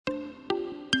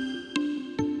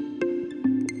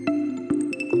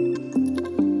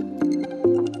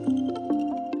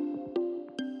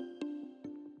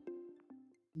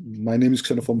My name is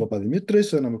Xenophon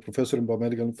Papadimitris, and I'm a professor in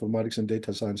biomedical informatics and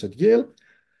data science at Yale.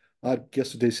 Our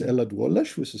guest today is Elad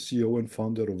Walach, who is the CEO and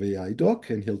founder of AIDoc,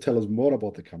 and he'll tell us more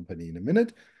about the company in a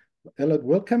minute. Elad,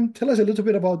 welcome. Tell us a little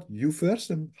bit about you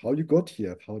first and how you got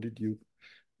here. How did you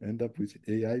end up with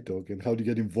AIDoc, and how did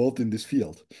you get involved in this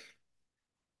field?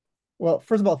 Well,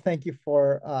 first of all, thank you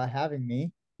for having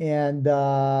me. And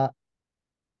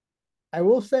I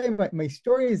will say my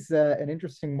story is an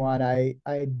interesting one. I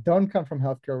don't come from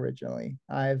healthcare originally.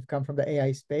 I've come from the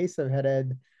AI space. I've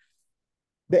headed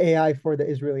the AI for the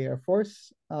Israeli Air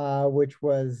Force, which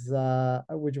was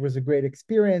a great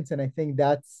experience. And I think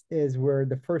is where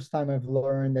the first time I've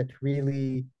learned that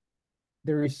really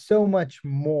there is so much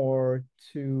more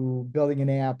to building an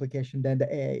AI application than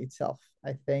the AI itself,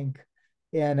 I think.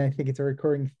 And I think it's a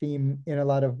recurring theme in a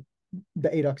lot of the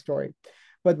ADOC story.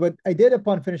 But what I did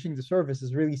upon finishing the service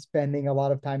is really spending a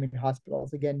lot of time in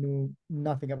hospitals. Again, knew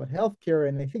nothing about healthcare.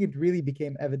 And I think it really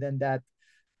became evident that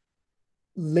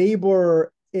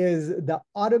labor is the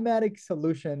automatic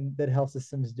solution that health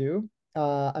systems do.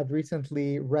 I've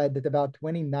recently read that about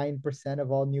 29% of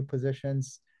all new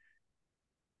positions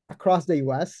across the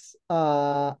US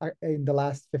in the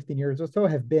last 15 years or so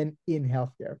have been in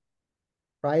healthcare,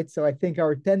 right? So I think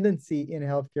our tendency in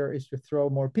healthcare is to throw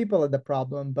more people at the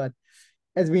problem, but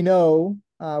as we know,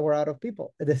 we're out of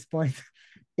people at this point,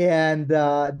 and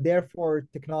therefore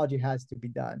technology has to be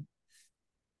done.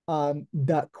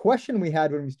 The question we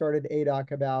had when we started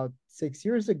ADOC about 6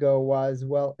 years ago was,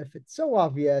 well, if it's so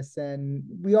obvious and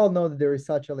we all know that there is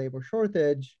such a labor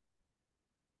shortage,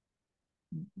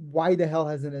 why the hell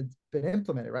hasn't it been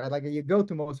implemented, right? Like you go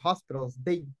to most hospitals,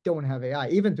 they don't have AI.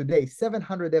 Even today,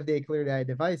 700 FDA cleared AI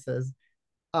devices,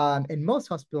 and most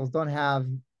hospitals don't have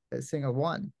a single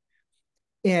one.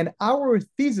 And our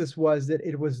thesis was that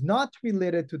it was not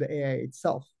related to the AI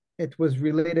itself. It was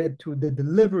related to the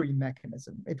delivery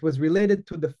mechanism. It was related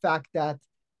to the fact that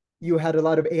you had a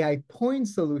lot of AI point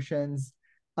solutions,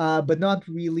 but not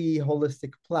really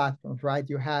holistic platforms, right?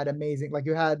 You had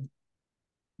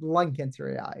lung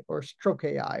cancer AI or stroke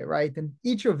AI, right? And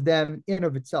each of them in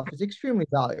of itself is extremely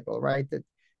valuable, right?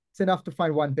 It's enough to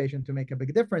find one patient to make a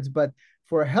big difference. But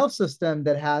for a health system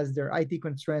that has their IT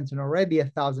constraints and already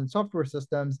 1,000 software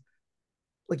systems,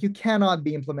 like you cannot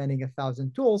be implementing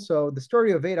 1,000 tools. So the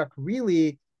story of ADOC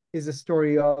really is a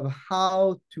story of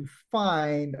how to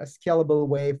find a scalable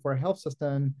way for a health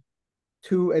system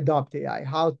to adopt AI,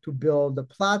 how to build a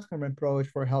platform approach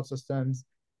for health systems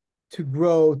to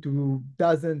grow to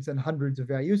dozens and hundreds of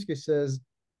AI use cases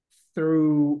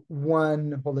through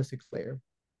one holistic layer.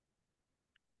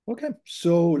 Okay,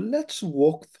 so let's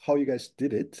walk how you guys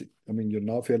did it. I mean, you're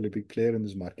now a fairly big player in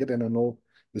this market, and I know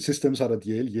the systems are at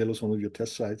Yale. Yale was one of your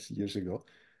test sites years ago.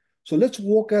 So let's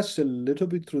walk us a little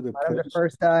bit through the One of the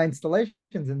process. first installations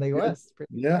in the Yeah, US.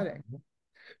 Pretty yeah. exciting.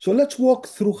 So let's walk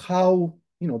through how,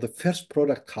 the first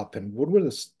product happened. What were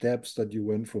the steps that you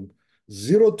went from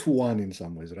zero to one in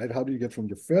some ways, right? How do you get from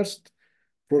your first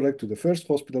product to the first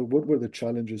hospital? What were the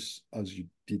challenges as you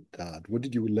did that? What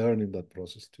did you learn in that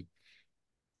process too?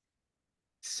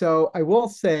 So I will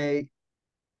say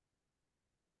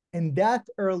in that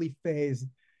early phase,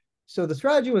 so the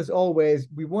strategy was always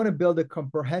we want to build a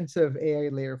comprehensive AI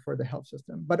layer for the health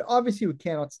system, but obviously we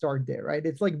cannot start there, right?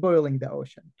 It's like boiling the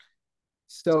ocean.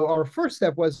 So our first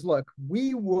step was, look,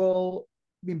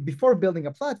 before building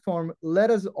a platform, let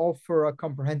us offer a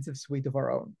comprehensive suite of our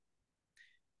own.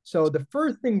 So the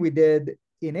first thing we did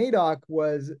in ADOC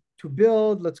was to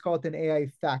build, let's call it an AI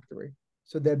factory.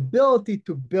 So the ability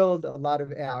to build a lot of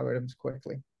algorithms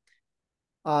quickly.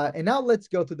 And now let's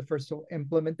go to the first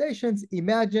implementations.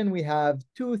 Imagine we have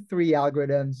 3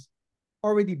 algorithms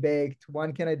already baked.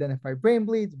 One can identify brain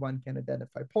bleeds, one can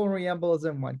identify pulmonary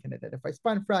embolism, one can identify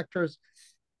spine fractures.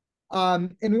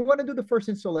 And we want to do the first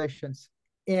installations.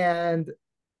 And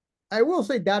I will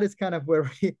say that is kind of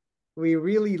where we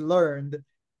really learned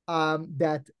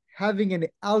that having an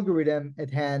algorithm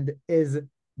at hand is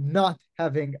not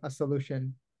having a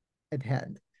solution at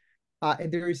hand.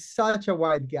 And there is such a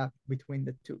wide gap between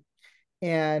the two.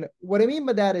 And what I mean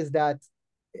by that is that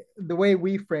the way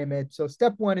we frame it, so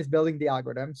step one is building the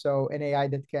algorithm. So an AI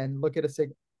that can look at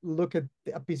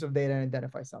a piece of data and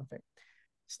identify something.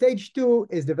 Stage two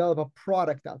is develop a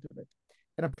product out of it.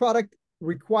 And a product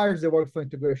requires the workflow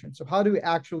integration. So how do we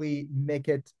actually make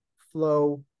it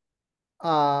flow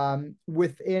within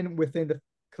the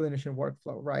clinician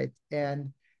workflow, right?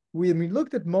 And when we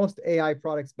looked at most AI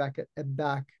products back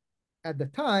at the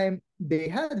time, they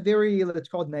had very, let's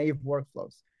call it naive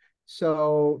workflows.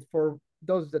 So for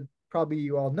those that probably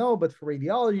you all know, but for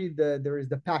radiology, there is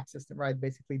the PAC system, right?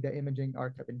 Basically the imaging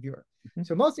archive and viewer. Mm-hmm.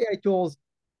 So most AI tools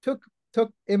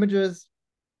took images,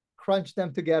 crunched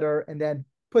them together, and then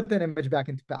put the image back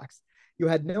into packs. You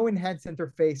had no enhanced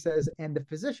interfaces, and the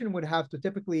physician would have to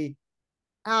typically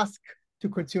ask to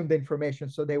consume the information.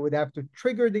 So they would have to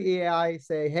trigger the AI,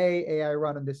 say, hey, AI,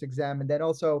 run on this exam, and then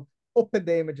also open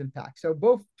the image and pack. So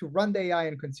both to run the AI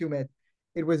and consume it,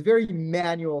 it was very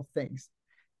manual things.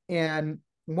 And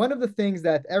one of the things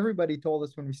that everybody told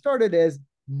us when we started is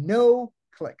no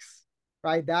clicks,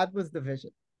 right? That was the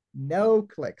vision. No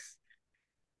clicks.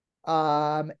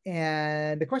 And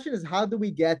the question is, how do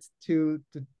we get to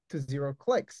 0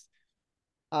 clicks?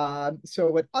 So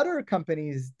what other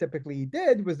companies typically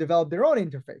did was develop their own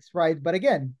interface, right? But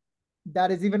again,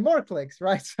 that is even more clicks,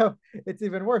 right? So it's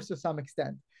even worse to some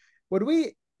extent. What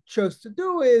we chose to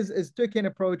do is take an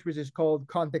approach which is called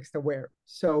context aware.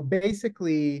 So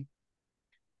basically,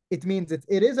 it means it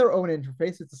is our own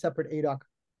interface. It's a separate ADOC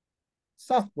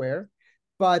software,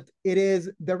 but it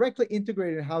is directly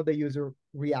integrated in how the user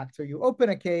reacts. So you open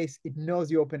a case, it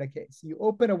knows you open a case. You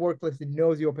open a work list, it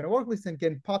knows you open a work list and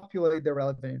can populate the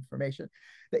relevant information.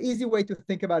 The easy way to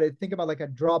think about it, think about like a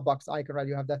Dropbox icon, right?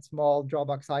 You have that small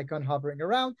Dropbox icon hovering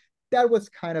around. That was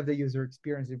kind of the user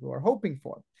experience that we were hoping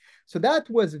for. So that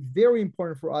was very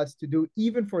important for us to do,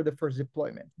 even for the first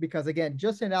deployment, because again,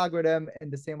 just an algorithm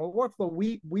and the same old workflow,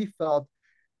 we felt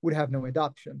would have no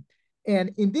adoption.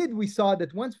 And indeed, we saw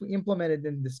that once we implemented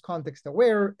in this context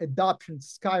aware, adoption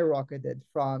skyrocketed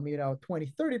from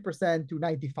 20, 30% to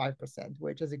 95%,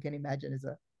 which, as you can imagine, is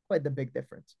quite the big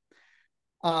difference.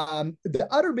 The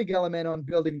other big element on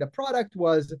building the product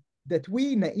was that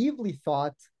we naively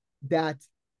thought that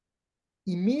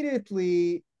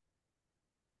immediately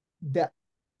that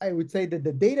I would say that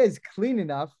the data is clean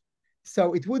enough,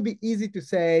 so it would be easy to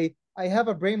say, I have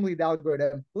a brain-bleed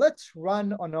algorithm. Let's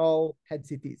run on all head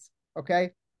CTs,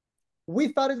 okay? We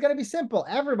thought it's going to be simple.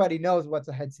 Everybody knows what's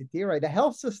a head CT, right? The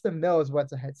health system knows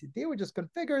what's a head CT. We just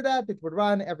configure that, it would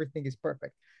run, everything is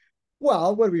perfect.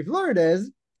 Well, what we've learned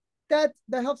is that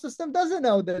the health system doesn't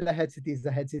know that the head CT is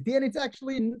the head CT, and it's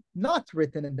actually not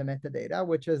written in the metadata,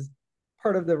 which is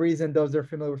part of the reason those are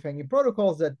familiar with hanging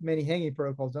protocols, that many hanging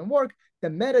protocols don't work. The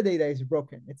metadata is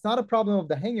broken. It's not a problem of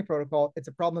the hanging protocol, it's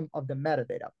a problem of the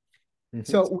metadata. Mm-hmm.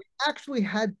 So we actually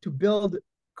had to build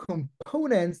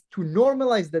components to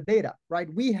normalize the data,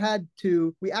 right? We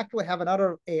actually have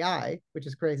another AI, which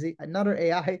is crazy, another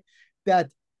AI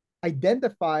that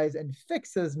identifies and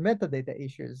fixes metadata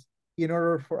issues in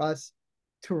order for us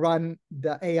to run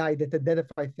the AI that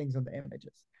identify things on the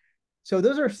images. So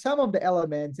those are some of the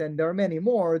elements, and there are many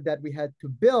more that we had to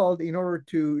build in order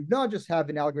to not just have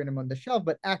an algorithm on the shelf,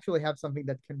 but actually have something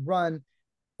that can run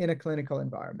in a clinical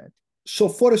environment. So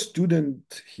for a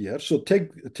student here, so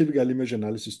take a typical image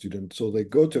analysis student. So they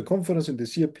go to a conference and they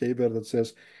see a paper that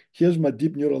says, here's my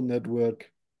deep neural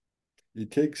network. It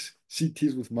takes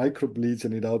CTs with microbleeds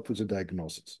and it outputs a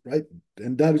diagnosis, right?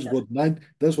 And that is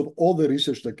that's what all the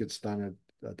research that gets done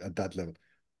at that level.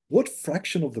 What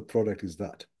fraction of the product is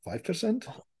that? 5%?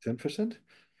 10%?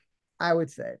 I would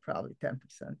say probably 10%.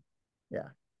 Yeah.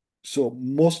 So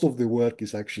most of the work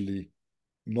is actually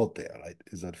not there, right?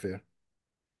 Is that fair?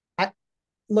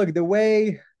 Look, the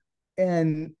way,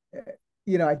 and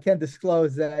I can't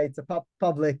disclose it's a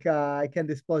public, I can't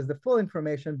disclose the full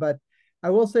information, but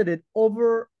I will say that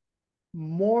over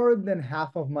more than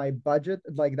half of my budget,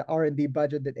 like the R&D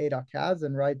budget that ADOC has,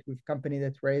 and right, with company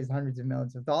that's raised hundreds of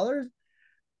millions of dollars,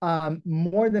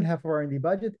 more than half of our R&D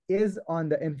budget is on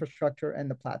the infrastructure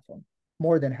and the platform,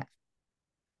 more than half.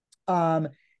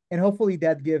 And hopefully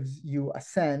that gives you a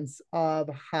sense of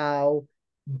how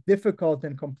difficult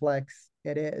and complex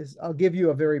it is. I'll give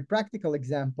you a very practical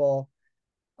example.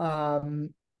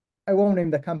 I won't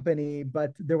name the company,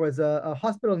 but there was a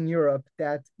hospital in Europe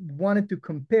that wanted to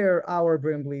compare our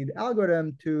brain bleed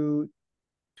algorithm to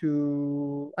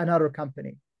another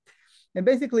company. And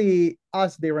basically,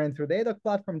 they ran through the ADOC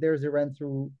platform, theirs they ran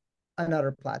through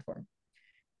another platform.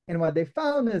 And what they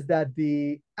found is that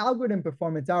the algorithm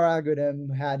performance, our algorithm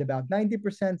had about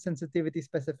 90% sensitivity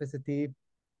specificity,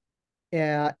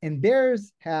 and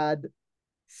theirs had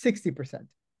 60%.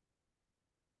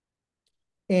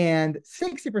 And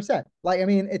 60%,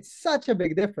 it's such a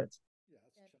big difference.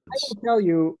 I will tell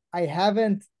you, I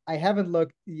haven't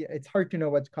looked, it's hard to know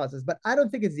what causes, but I don't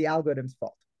think it's the algorithm's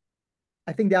fault.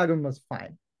 I think the algorithm was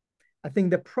fine. I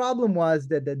think the problem was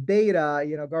that the data,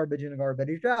 garbage in,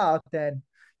 garbage out, and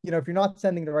if you're not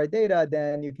sending the right data,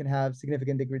 then you can have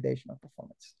significant degradation of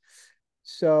performance.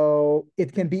 So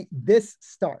it can be this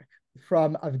stark,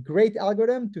 from a great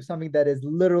algorithm to something that is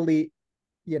literally,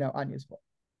 unusable.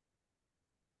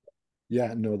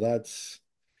 Yeah, no, that's,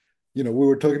 we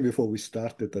were talking before we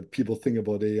started that people think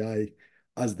about AI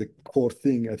as the core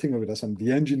thing. I think of it as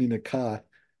the engine in a car,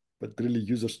 but really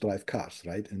users drive cars,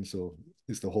 right? And so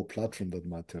it's the whole platform that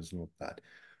matters, not that.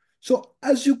 So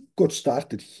as you got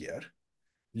started here,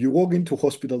 you walk into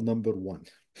hospital number one,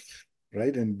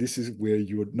 right? And this is where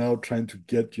you're now trying to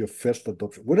get your first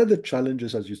adoption. What are the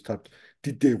challenges as you start?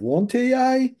 Did they want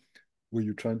AI? Were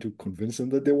you trying to convince them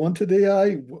that they wanted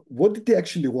AI? What did they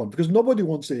actually want? Because nobody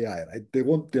wants AI, right? They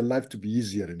want their life to be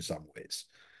easier in some ways.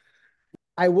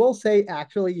 I will say,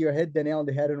 actually, you hit the nail on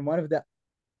the head on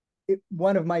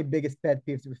one of my biggest pet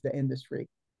peeves with the industry.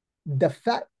 The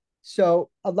fact So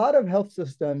a lot of health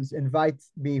systems invite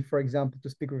me, for example, to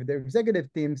speak with their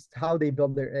executive teams how they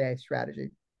build their AI strategy.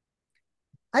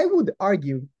 I would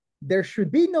argue there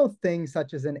should be no thing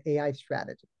such as an AI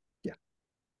strategy. Yeah.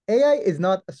 AI is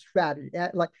not a strategy.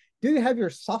 Like, do you have your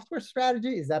software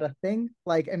strategy? Is that a thing?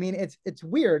 Like, I mean, it's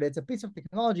weird. It's a piece of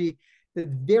technology that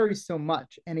varies so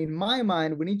much. And in my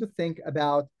mind, we need to think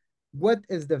about what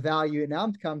is the value and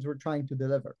outcomes we're trying to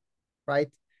deliver, right?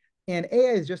 And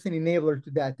AI is just an enabler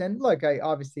to that. And look, I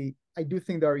do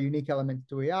think there are unique elements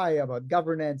to AI about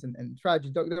governance and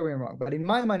strategy. Don't get me wrong, but in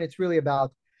my mind, it's really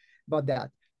about that.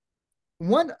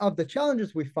 One of the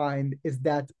challenges we find is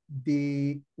that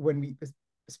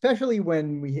especially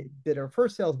when we did our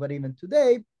first sales, but even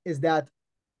today, is that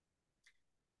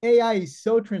AI is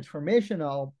so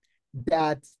transformational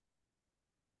that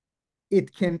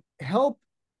it can help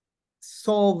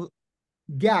solve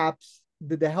gaps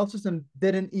that the health system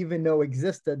didn't even know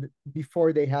existed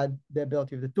before they had the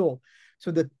ability of the tool.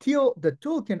 So the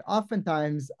tool can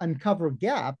oftentimes uncover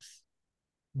gaps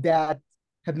that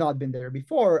have not been there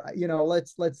before.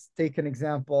 Let's take an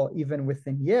example. Even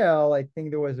within Yale, I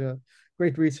think there was a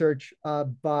great research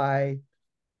by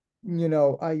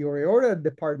your aorta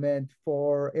department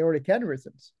for aortic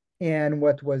aneurysms, and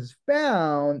what was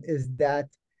found is that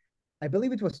I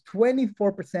believe it was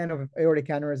 24% of aortic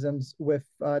aneurysms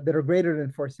that are greater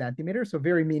than 4 centimeters, so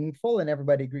very meaningful, and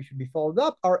everybody agrees should be followed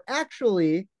up, are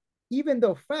actually, even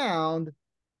though found,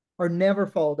 are never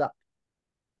followed up.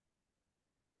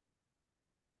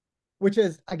 Which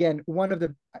is, again,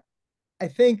 I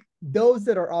think those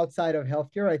that are outside of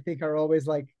healthcare, I think are always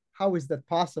like, how is that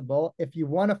possible? If you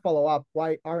want to follow up,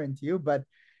 why aren't you? But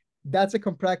that's a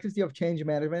complexity of change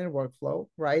management and workflow,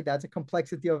 right? That's a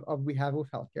complexity of we have with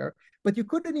healthcare. But you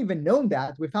couldn't even know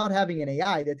that without having an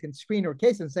AI that can screen your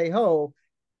case and say, oh,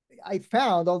 I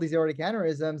found all these aortic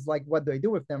aneurysms, like what do I do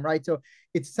with them, right? So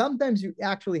it's sometimes you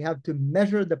actually have to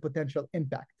measure the potential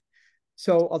impact.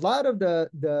 So a lot of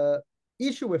the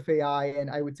issue with AI, and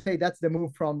I would say that's the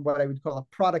move from what I would call a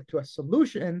product to a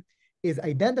solution, is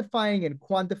identifying and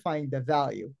quantifying the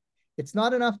value. It's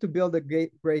not enough to build a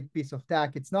great piece of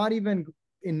tech. It's not even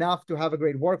enough to have a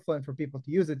great workflow and for people to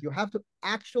use it. You have to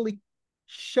actually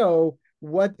show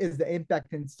what is the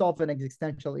impact and solve an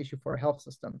existential issue for a health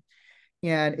system.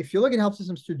 And if you look at health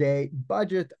systems today,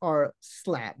 budget are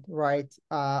slammed, right?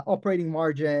 Operating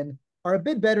margin are a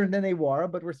bit better than they were,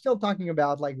 but we're still talking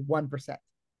about like 1%.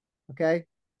 Okay.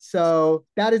 So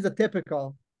that is the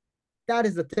typical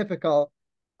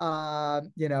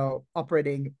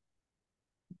operating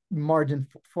margin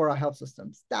for our health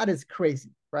systems. That is crazy,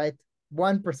 right?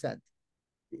 1%.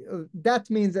 That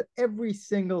means that every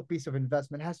single piece of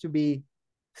investment has to be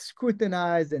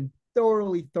scrutinized and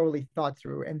thoroughly thought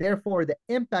through. And therefore the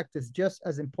impact is just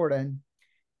as important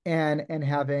and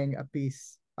having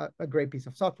a great piece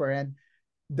of software. And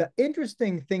the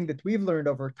interesting thing that we've learned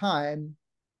over time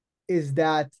is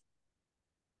that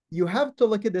you have to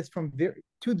look at this from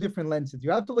two different lenses.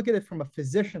 You have to look at it from a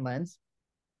physician lens,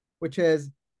 which is,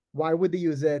 why would they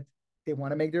use it? They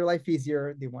want to make their life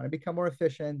easier. They want to become more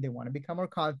efficient. They want to become more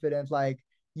confident. Like,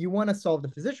 you want to solve the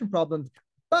physician problems,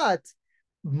 but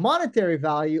monetary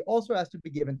value also has to be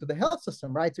given to the health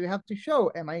system, right? So you have to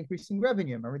show, am I increasing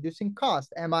revenue? Am I reducing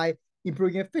cost? Am I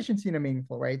improving efficiency in a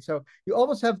meaningful way? So you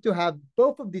almost have to have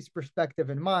both of these perspectives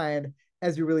in mind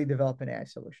as you really develop an AI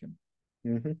solution.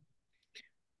 Mm-hmm.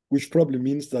 Which probably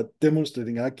means that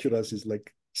demonstrating accuracy is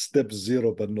like step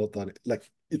zero, but not on it. Like,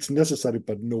 it's necessary,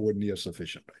 but nowhere near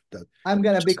sufficient, right? That I'm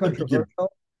gonna be controversial.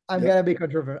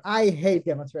 I hate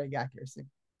demonstrating accuracy.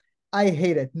 I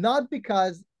hate it. Not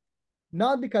because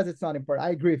it's not important.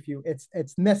 I agree with you.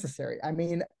 It's necessary. I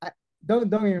mean, don't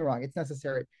get me wrong. It's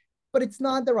necessary, but it's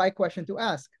not the right question to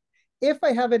ask. If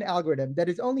I have an algorithm that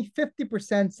is only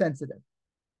 50% sensitive,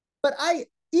 but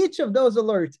each of those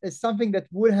alerts is something that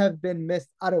would have been missed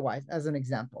otherwise, as an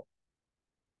example.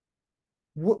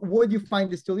 Would you find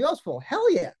this tool useful?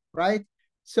 Hell yeah, right?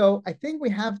 So I think we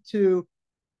have to,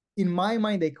 in my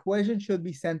mind, the equation should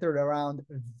be centered around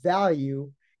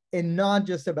value and not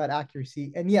just about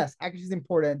accuracy. And yes, accuracy is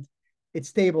important,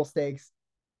 it's table stakes.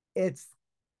 It's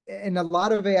and a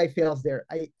lot of AI fails there.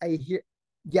 I hear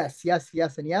yes, yes,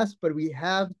 yes, and yes, but we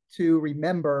have to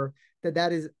remember that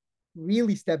that is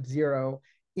really step zero.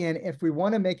 And if we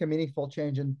want to make a meaningful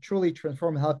change and truly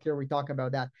transform healthcare, we talk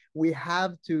about that. We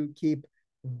have to keep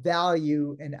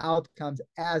value and outcomes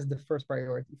as the first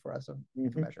priority for us to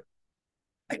Mhm. measure.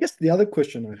 I guess the other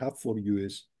question I have for you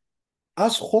is,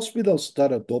 as hospitals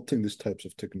start adopting these types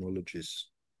of technologies,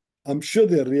 I'm sure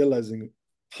they're realizing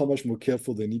how much more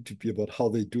careful they need to be about how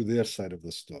they do their side of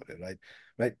the story, right?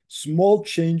 Right. Small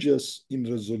changes in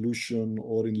resolution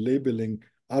or in labeling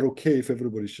are okay if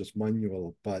everybody's just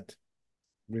manual, but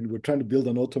when we're trying to build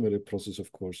an automated process,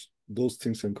 of course, those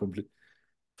things can complete.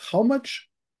 How much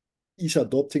is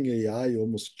adopting AI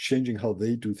almost changing how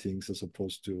they do things as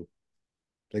opposed to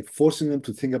like forcing them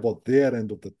to think about their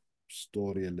end of the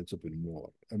story a little bit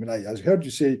more? I mean, I heard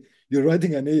you say you're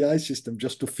writing an AI system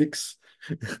just to fix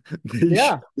the issue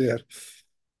Yeah, there.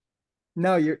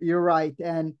 no, you're right.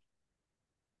 And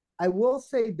I will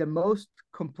say the most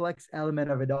complex element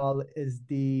of it all is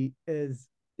the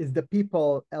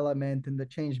people element and the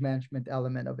change management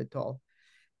element of it all.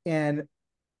 And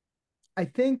I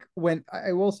think when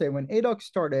I will say when ADOC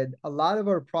started, a lot of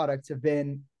our products have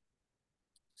been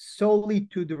solely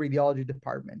to the radiology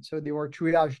department. So they were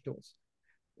triage tools.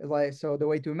 Like so the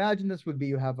way to imagine this would be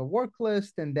you have a work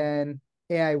list and then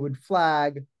AI would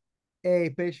flag a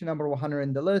patient number 100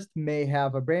 in the list may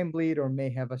have a brain bleed or may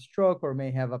have a stroke or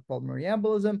may have a pulmonary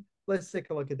embolism. Let's take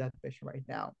a look at that patient right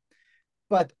now.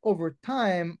 But over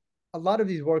time, a lot of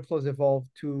these workflows evolve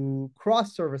to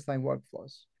cross service line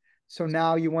workflows. So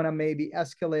now you want to maybe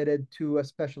escalate it to a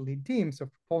specialty team. So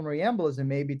for pulmonary embolism,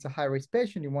 maybe it's a high risk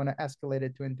patient, you want to escalate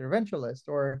it to interventionalist,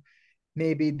 or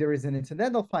maybe there is an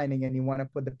incidental finding and you want to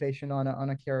put the patient on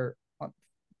a care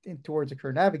towards a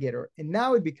care navigator. And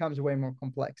now it becomes way more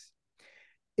complex.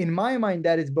 In my mind,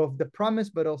 that is both the promise,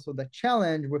 but also the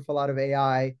challenge with a lot of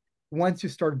AI once you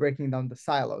start breaking down the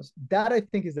silos. That I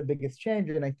think is the biggest change.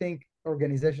 And I think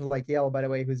organizations like Yale, by the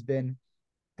way, who's been,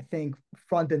 I think,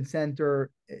 front and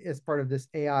center as part of this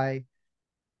AI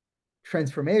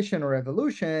transformation or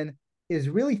evolution, is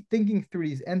really thinking through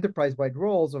these enterprise-wide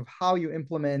roles of how you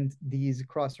implement these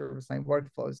cross-service line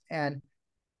workflows. And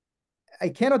I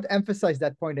cannot emphasize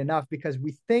that point enough because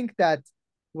we think that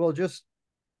we'll just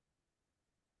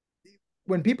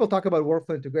when people talk about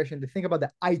workflow integration, they think about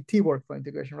the IT workflow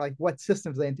integration, like what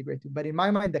systems they integrate to. But in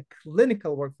my mind, the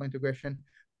clinical workflow integration,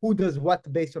 who does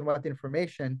what based on what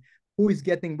information, who is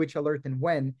getting which alert and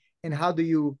when, and how do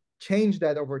you change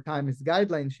that over time as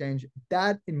guidelines change,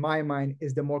 that in my mind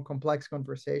is the more complex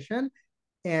conversation.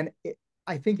 And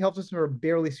I think health systems are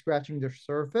barely scratching the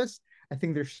surface. I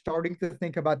think they're starting to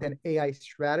think about an AI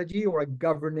strategy or a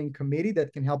governing committee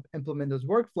that can help implement those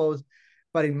workflows.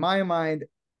 But in my mind,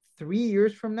 3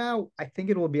 years from now, I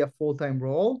think it will be a full-time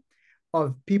role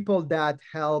of people that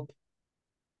help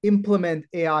implement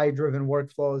AI-driven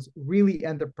workflows really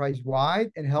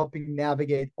enterprise-wide and helping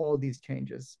navigate all these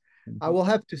changes. I Mhm. will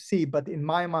have to see, but in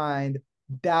my mind,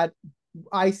 that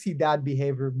I see that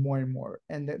behavior more and more.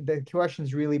 And the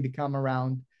questions really become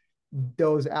around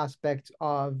those aspects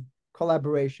of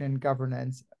collaboration,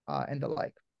 governance, and the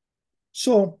like.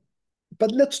 So,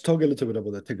 but let's talk a little bit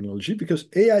about the technology because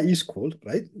AI is cool,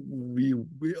 right? We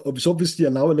obviously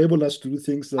now enable us to do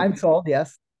things that I'm sold,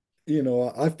 yes.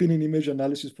 I've been in image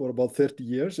analysis for about 30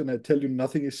 years, and I tell you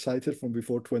nothing is cited from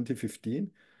before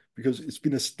 2015 because it's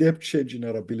been a step change in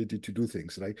our ability to do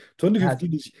things, right? It has,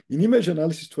 2015 is in image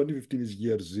analysis, 2015 is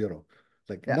year zero.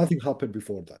 Like yeah, nothing happened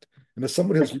before that. And as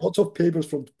somebody has lots of papers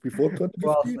from before well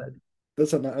 2015,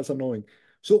 said. that's annoying.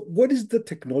 So what is the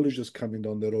technology that's coming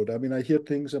down the road? I mean, I hear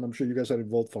things, and I'm sure you guys are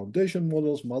involved, foundation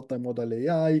models, multimodal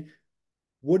AI.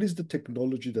 What is the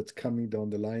technology that's coming down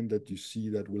the line that you see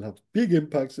that will have big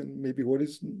impacts and maybe what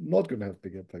is not going to have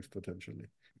big impacts potentially?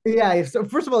 Yeah. So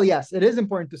first of all, yes, it is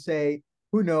important to say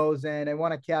who knows, and I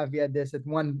want to caveat this at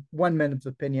one minute's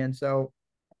opinion. So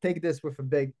take this with a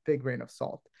big grain of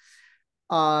salt.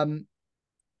 Um,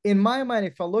 in my mind,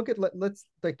 if I look at let's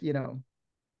like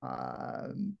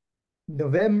um,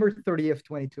 November 30th,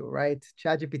 22, right?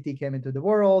 ChatGPT came into the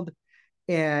world,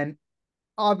 and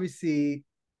obviously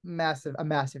a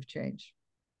massive change.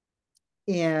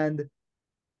 And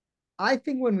I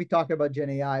think when we talk about Gen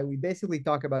AI, we basically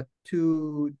talk about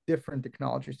two different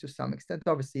technologies to some extent,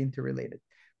 obviously interrelated.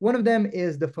 One of them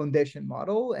is the foundation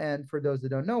model. And for those that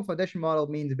don't know, foundation model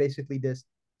means basically this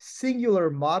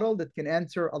singular model that can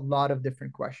answer a lot of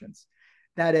different questions.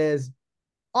 That is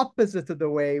opposite to the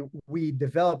way we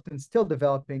developed and still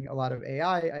developing a lot of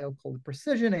AI. I'll call it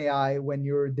precision AI when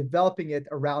you're developing it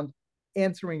around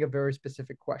answering a very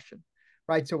specific question.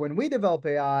 right? So when we develop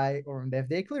AI or when the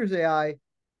FDA clears AI,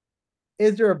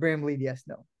 is there a brain bleed? Yes,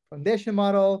 no. Foundation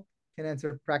model can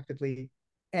answer practically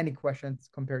any questions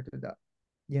compared to the,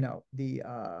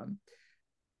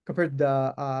 compared to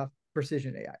the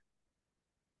precision AI.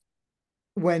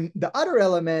 When the other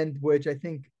element, which I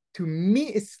think to me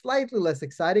is slightly less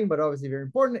exciting, but obviously very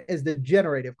important, is the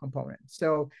generative component.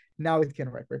 So now it can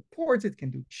write reports, it can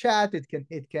do chat,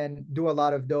 it can do a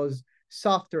lot of those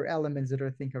softer elements that I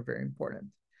think are very important.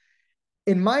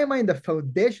 In my mind, the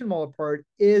foundation model part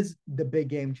is the big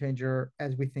game changer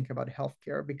as we think about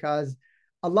healthcare, because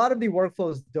a lot of the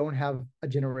workflows don't have a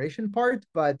generation part,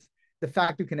 but the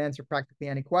fact you can answer practically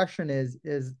any question is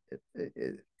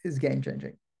game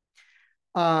changing.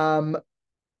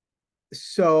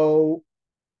 So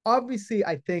obviously,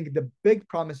 I think the big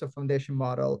promise of foundation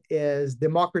model is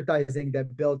democratizing the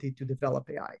ability to develop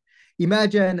AI.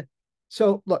 Imagine,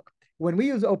 so look, when we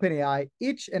use OpenAI,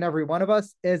 each and every one of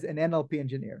us is an NLP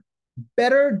engineer,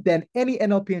 better than any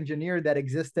NLP engineer that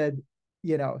existed,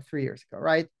 3 years ago,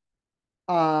 right?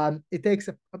 It takes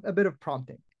a bit of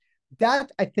prompting.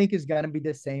 That I think is going to be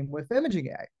the same with imaging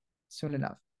AI soon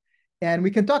enough. And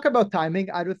we can talk about timing.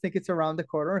 I don't think it's around the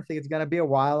corner. I think it's going to be a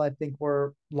while. I think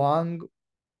we're long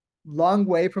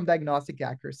way from diagnostic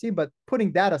accuracy. But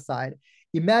putting that aside,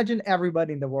 imagine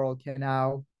everybody in the world can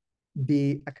now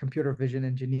be a computer vision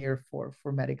engineer for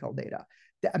medical data.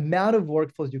 The amount of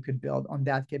workflows you could build on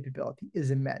that capability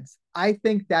is immense. I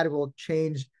think that will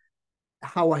change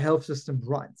how a health system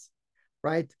runs,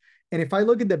 right? And if I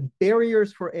look at the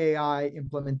barriers for AI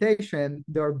implementation,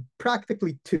 there are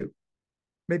practically two,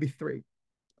 maybe three.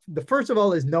 The first of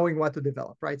all is knowing what to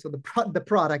develop, right? So the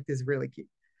product is really key.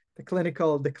 The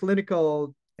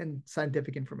clinical and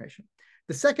scientific information.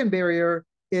 The second barrier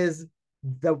is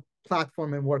the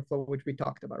platform and workflow, which we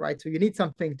talked about, right? So you need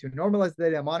something to normalize the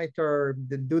data, monitor,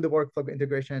 do the workflow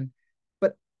integration.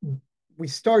 But we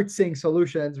start seeing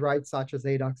solutions, right, such as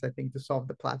ADOX, I think, to solve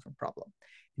the platform problem.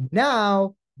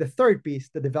 Now, the third piece,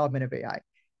 the development of AI.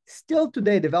 Still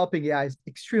today, developing AI is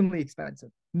extremely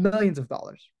expensive, millions of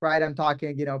dollars, right? I'm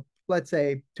talking, let's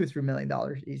say $2-3 million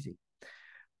easy.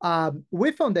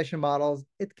 With foundation models,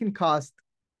 it can cost,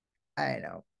 I don't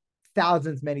know,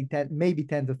 thousands, maybe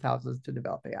tens of thousands to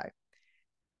develop AI.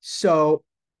 So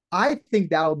I think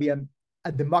that will be a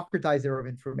democratizer of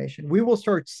information. We will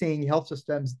start seeing health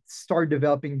systems start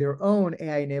developing their own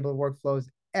AI-enabled workflows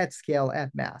at scale,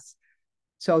 at mass.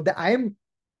 So I'm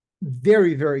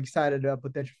very, very excited about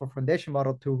potential for foundation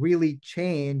model to really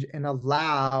change and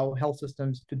allow health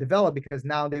systems to develop, because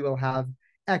now they will have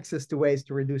access to ways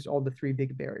to reduce all the three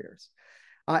big barriers.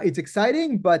 It's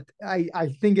exciting, but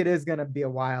I think it is going to be a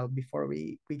while before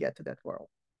we get to that world.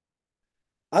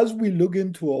 As we look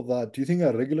into all that, do you think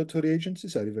our regulatory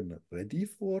agencies are even ready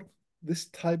for this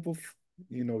type of,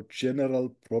 general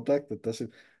product that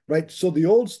doesn't, right? So the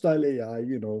old style AI,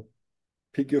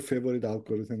 pick your favorite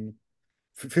algorithm,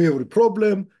 favorite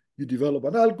problem, you develop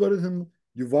an algorithm,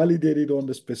 you validate it on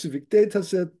the specific data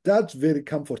set. That's very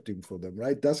comforting for them,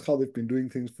 right? That's how they've been doing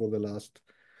things for the last.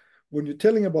 When you're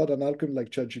telling about an algorithm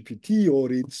like ChatGPT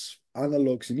or its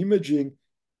analogs in imaging,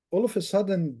 all of a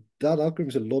sudden that algorithm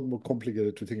is a lot more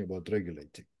complicated to think about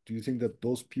regulating. Do you think that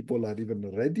those people are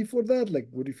even ready for that? Like,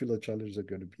 what do you feel the challenges are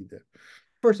going to be there?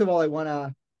 First of all, I want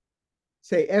to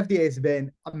say FDA has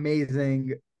been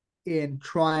amazing in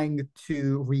trying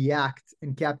to react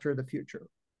and capture the future.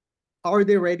 Are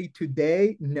they ready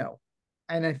today? No.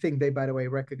 And I think they, by the way,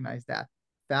 recognize that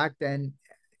fact. And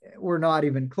we're not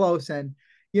even close. And,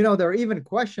 there are even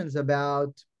questions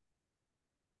about,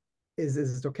 is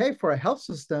it okay for a health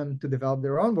system to develop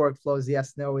their own workflows?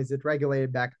 Yes, no. Is it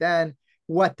regulated back then?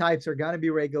 What types are going to be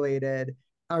regulated?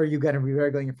 Are you going to be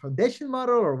regulating a foundation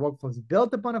model or workflows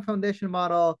built upon a foundation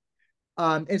model?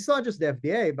 It's not just the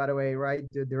FDA, by the way, right?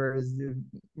 There is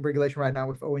regulation right now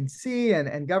with ONC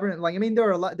and government. Like, I mean,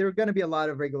 there are going to be a lot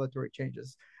of regulatory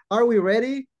changes. Are we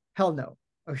ready? Hell no.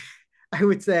 I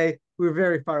would say we're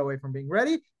very far away from being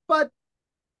ready. But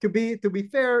to be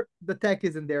fair, the tech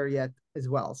isn't there yet as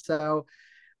well. So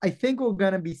I think we're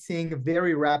going to be seeing a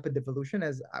very rapid evolution,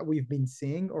 as we've been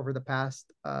seeing over the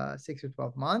past 6 or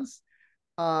 12 months.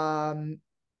 And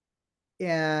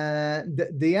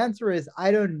the answer is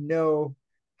I don't know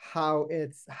how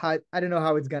it's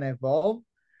going to evolve.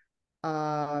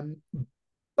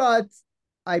 But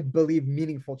I believe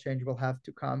meaningful change will have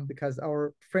to come, because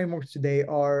our frameworks today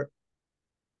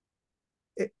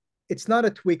it's not a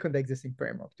tweak on the existing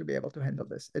framework to be able to handle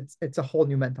this. It's a whole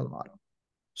new mental model.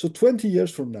 So 20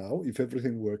 years from now, if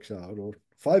everything works out, or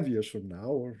 5 years from now,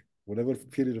 or whatever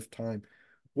period of time,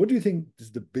 what do you think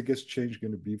is the biggest change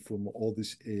going to be from all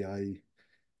this AI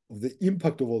of the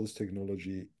impact of all this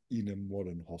technology in a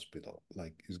modern hospital?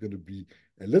 Like, is going to be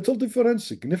a little different,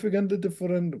 significantly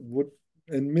different? What,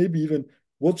 and maybe even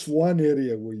what's one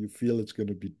area where you feel it's going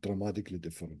to be dramatically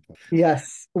different?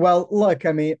 Yes. Well, look,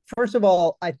 I mean, first of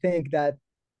all, I think that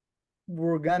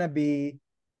we're gonna be,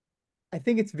 I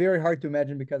think it's very hard to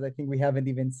imagine because I think we haven't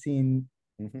even seen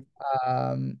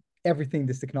Mhm. everything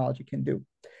this technology can do.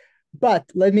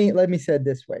 But let me say it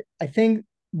this way. I think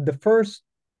the first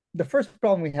the first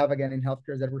problem we have again in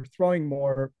healthcare is that we're throwing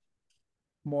more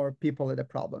people at the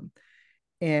problem.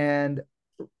 And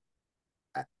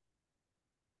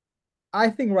I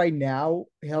think right now,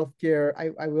 healthcare,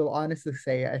 I will honestly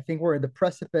say, I think we're at the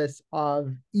precipice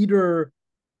of either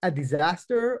a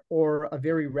disaster or a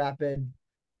very rapid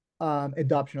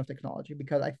adoption of technology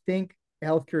because I think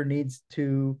healthcare needs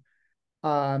to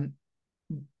um,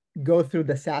 go through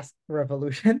the SaaS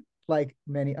revolution, like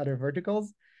many other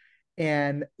verticals,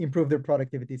 and improve their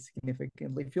productivity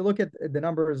significantly. If you look at the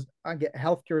numbers, again,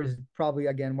 healthcare is probably,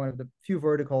 again, one of the few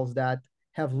verticals that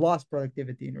have lost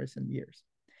productivity in recent years.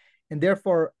 And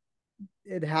therefore,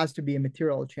 it has to be a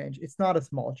material change. It's not a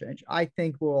small change. I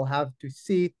think we'll have to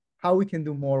see how we can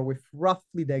do more with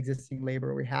roughly the existing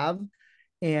labor we have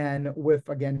and with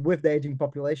again with the aging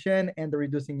population and the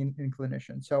reducing in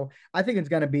clinicians. So I think it's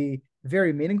going to be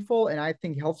very meaningful, and I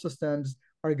think health systems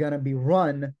are going to be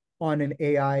run on an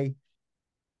AI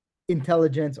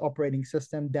intelligence operating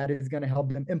system that is going to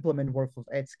help them implement workflows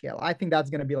at scale. I think that's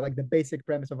going to be like the basic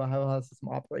premise of how a health system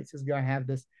operates is going to have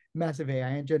this massive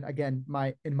AI engine. Again,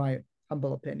 in my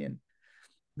humble opinion.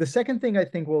 The second thing I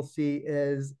think we'll see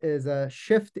is a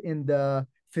shift in the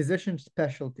physician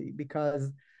specialty because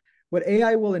what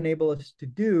AI will enable us to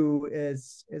do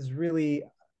is really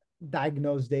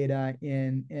diagnose data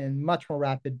in much more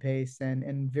rapid pace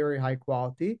and very high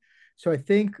quality. So I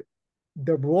think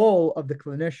the role of the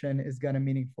clinician is going to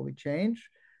meaningfully change.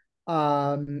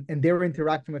 And their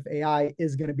interaction with AI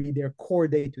is going to be their core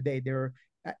day to day.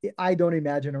 I don't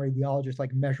imagine a radiologist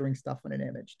like measuring stuff on an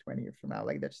image 20 years from now.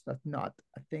 Like that's not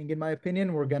a thing, in my opinion.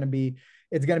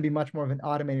 It's going to be much more of an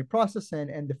automated process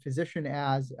and the physician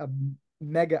as a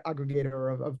mega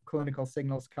aggregator of clinical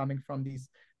signals coming from these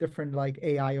different like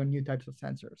AI or new types of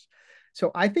sensors.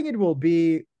 So I think it will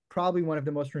be probably one of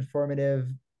the most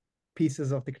transformative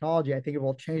pieces of technology. I think it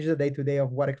will change the day to day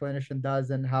of what a clinician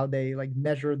does and how they like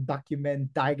measure,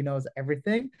 document, diagnose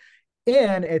everything.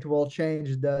 And it will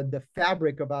change the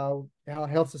fabric of how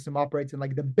health system operates and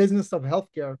like the business of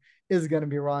healthcare is going to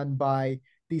be run by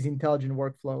these intelligent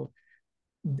workflow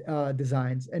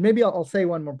designs. And maybe I'll say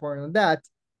one more point on that.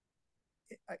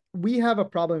 We have a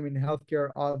problem in healthcare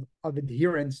of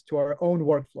adherence to our own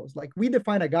workflows. Like we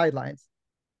define a guidelines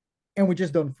and we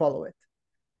just don't follow it.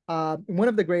 One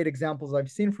of the great examples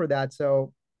I've seen for that.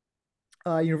 So,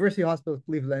 University Hospital of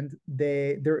Cleveland,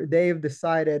 they've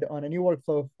decided on a new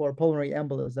workflow for pulmonary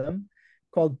embolism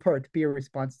called PERT, peer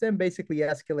response time, basically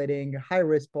escalating high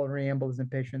risk pulmonary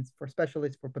embolism patients for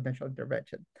specialists for potential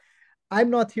intervention. I'm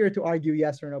not here to argue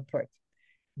yes or no PERT.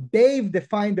 They've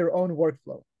defined their own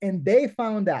workflow, and they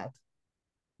found out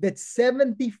that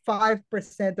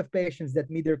 75% of patients that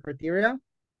meet their criteria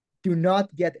do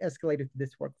not get escalated to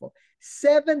this workflow.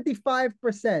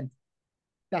 75%.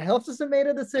 The health system made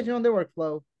a decision on their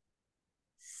workflow,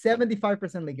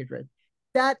 75% leakage rate.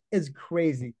 That is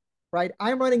crazy, right?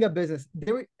 I'm running a business.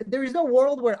 There is no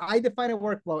world where I define a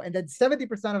workflow and then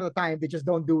 70% of the time they just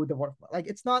don't do the workflow. Like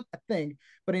it's not a thing.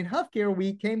 But in healthcare,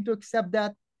 we came to accept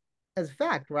that as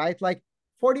fact, right? Like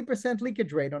 40%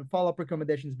 leakage rate on follow-up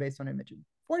recommendations based on imaging.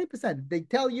 40%. They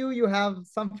tell you you have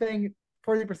something,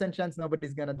 40% chance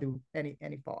nobody's gonna do any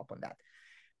follow-up on that.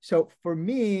 So for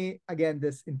me, again,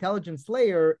 this intelligence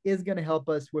layer is going to help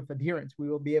us with adherence. We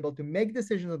will be able to make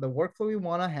decisions on the workflow we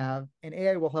want to have, and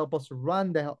AI will help us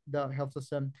run the health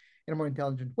system in a more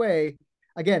intelligent way.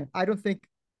 Again, I don't think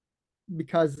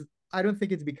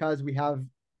it's because we have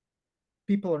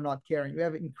people are not caring. We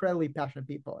have incredibly passionate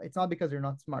people. It's not because they're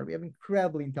not smart. We have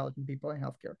incredibly intelligent people in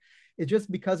healthcare. It's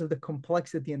just because of the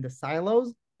complexity and the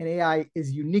silos, and AI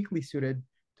is uniquely suited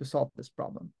to solve this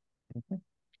problem. Mm-hmm.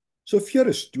 So if you're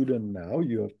a student now,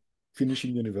 you're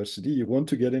finishing university, you want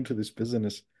to get into this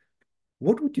business,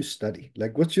 what would you study?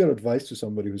 Like, what's your advice to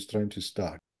somebody who's trying to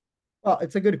start? Well,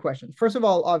 it's a good question. First of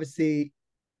all, obviously,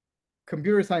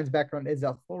 computer science background is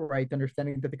helpful, right?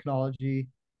 Understanding the technology.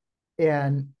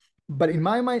 But in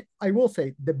my mind, I will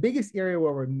say the biggest area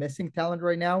where we're missing talent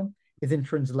right now is in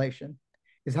translation.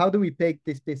 Is how do we take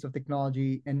this piece of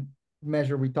technology and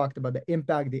measure? We talked about the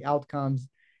impact, the outcomes,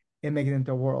 and make it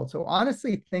into a world. So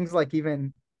honestly, things like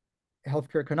even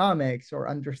healthcare economics or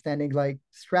understanding like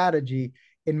strategy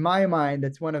in my mind,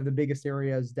 that's one of the biggest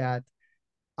areas that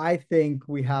I think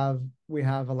we have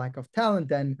a lack of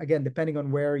talent. And again, depending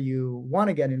on where you want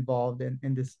to get involved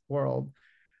in this world,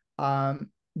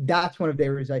 that's one of the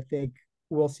areas I think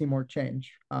we'll see more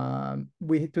change.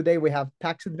 We today we have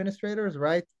tax administrators,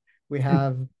 right? We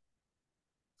have,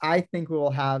 I think we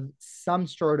will have some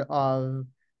sort of,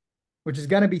 which is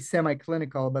going to be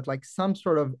semi-clinical, but like some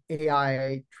sort of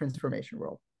AI transformation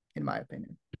role, in my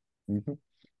opinion. Mhm.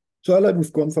 So, Elad,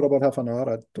 we've gone for about half an hour.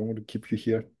 I don't want to keep you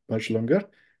here much longer.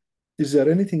 Is there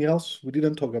anything else we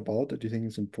didn't talk about that you think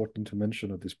is important to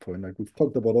mention at this point? Like we've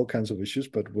talked about all kinds of issues,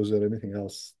 but was there anything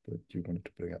else that you wanted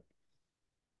to bring up?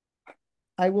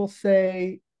 I will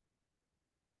say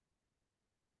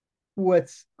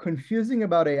what's confusing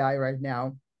about AI right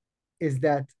now is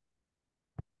that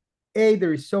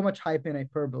there is so much hype and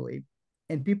hyperbole,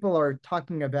 and people are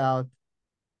talking about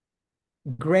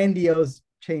grandiose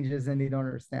changes and they don't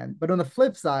understand. But on the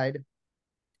flip side,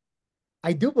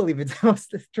 I do believe it's the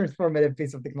most transformative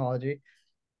piece of technology.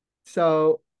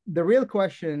 So the real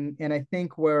question, and I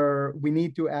think where we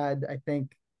need to add, I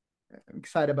think I'm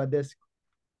excited about this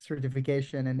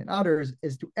certification and others,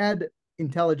 is to add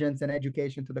intelligence and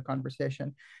education to the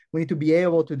conversation. We need to be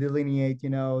able to delineate,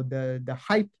 the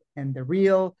hype and the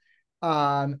real,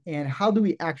 and how do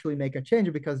we actually make a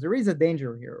change? Because there is a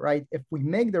danger here, right? If we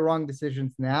make the wrong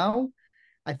decisions now,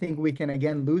 I think we can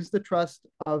again lose the trust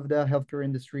of the healthcare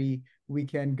industry. We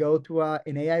can go to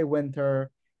an AI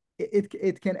winter.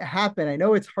 It can happen. I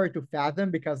know it's hard to fathom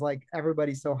because like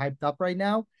everybody's so hyped up right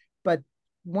now, but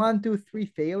one, two, three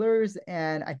failures,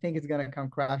 and I think it's gonna come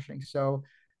crashing. So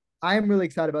I'm really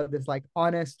excited about this like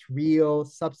honest, real,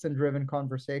 substance-driven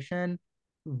conversation.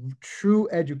 True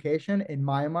education, in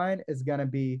my mind, is gonna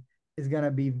be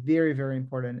very, very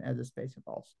important as the space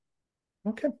evolves.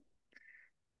 Okay.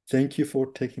 Thank you for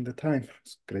taking the time.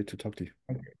 It's great to talk to you.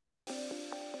 Thank you.